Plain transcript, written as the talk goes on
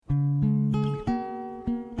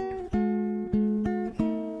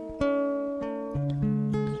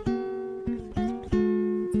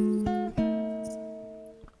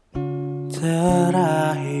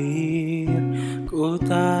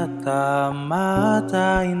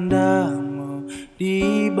mata indahmu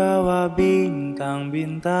di bawah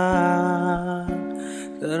bintang-bintang.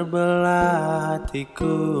 Terbelah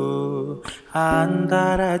hatiku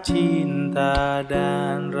antara cinta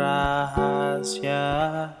dan rahasia.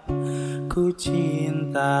 Ku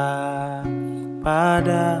cinta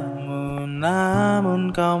padamu,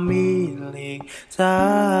 namun kau milik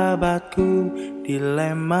sahabatku.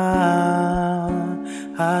 Dilema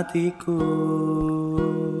hatiku,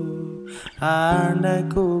 andai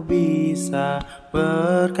ku bisa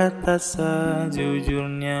berkata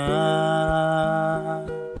sejujurnya.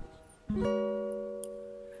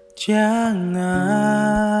 Jangan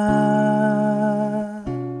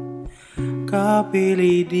kau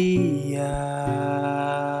pilih dia,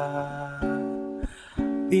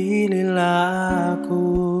 pilihlah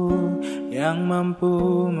aku yang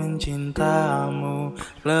mampu mencintamu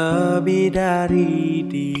lebih dari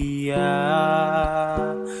dia.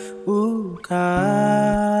 Bukan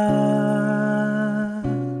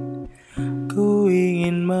ku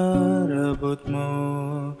ingin merebutmu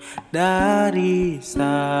dari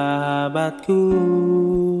sahabatku,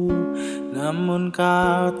 namun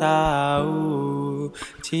kau tahu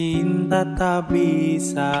cinta tak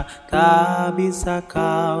bisa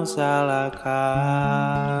kau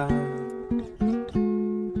salahkan.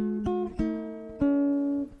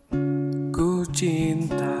 Ku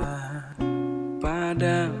cinta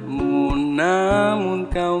padamu, namun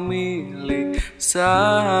kau milik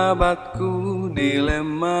sahabatku.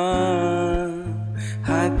 Dilema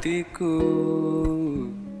hatiku,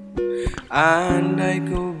 andai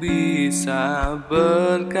ku bisa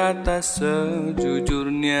berkata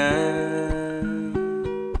sejujurnya.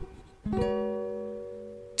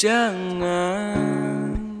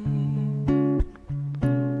 Jangan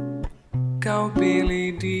kau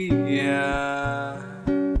pilih dia,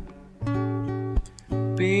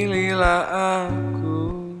 pilihlah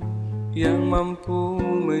aku yang mampu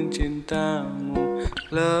mencintamu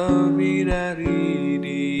lebih dari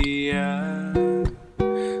dia.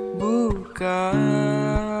 Bukan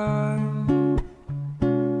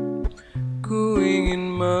ku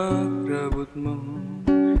ingin merebutmu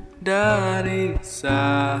dari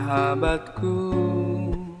sahabatku,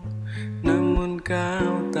 namun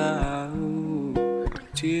kau tahu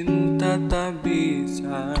cinta tak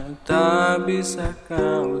bisa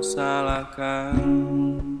kau salahkan.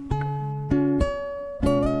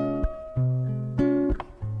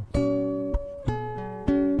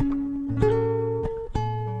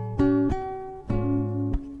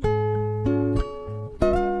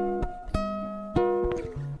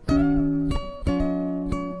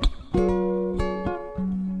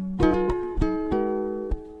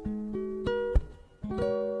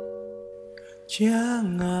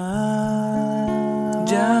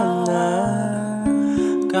 Jangan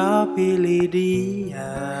kau pilih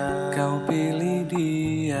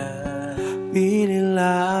dia,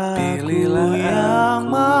 pilihlah aku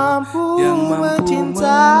yang mampu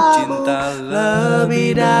mencinta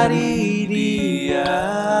lebih dari dia.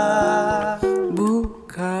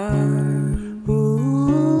 Bukan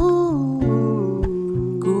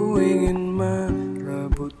ku ingin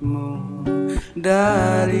merebutmu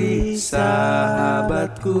dari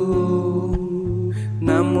sahabatku,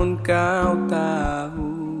 namun kau tahu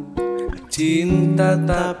cinta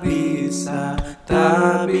tak bisa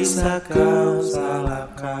kau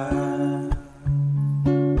salahkan.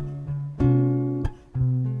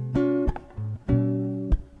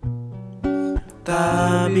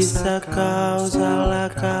 Tak bisa kau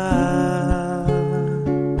salahkan.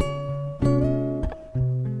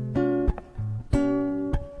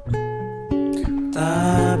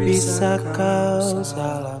 Tak bisa kau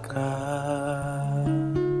salahkan.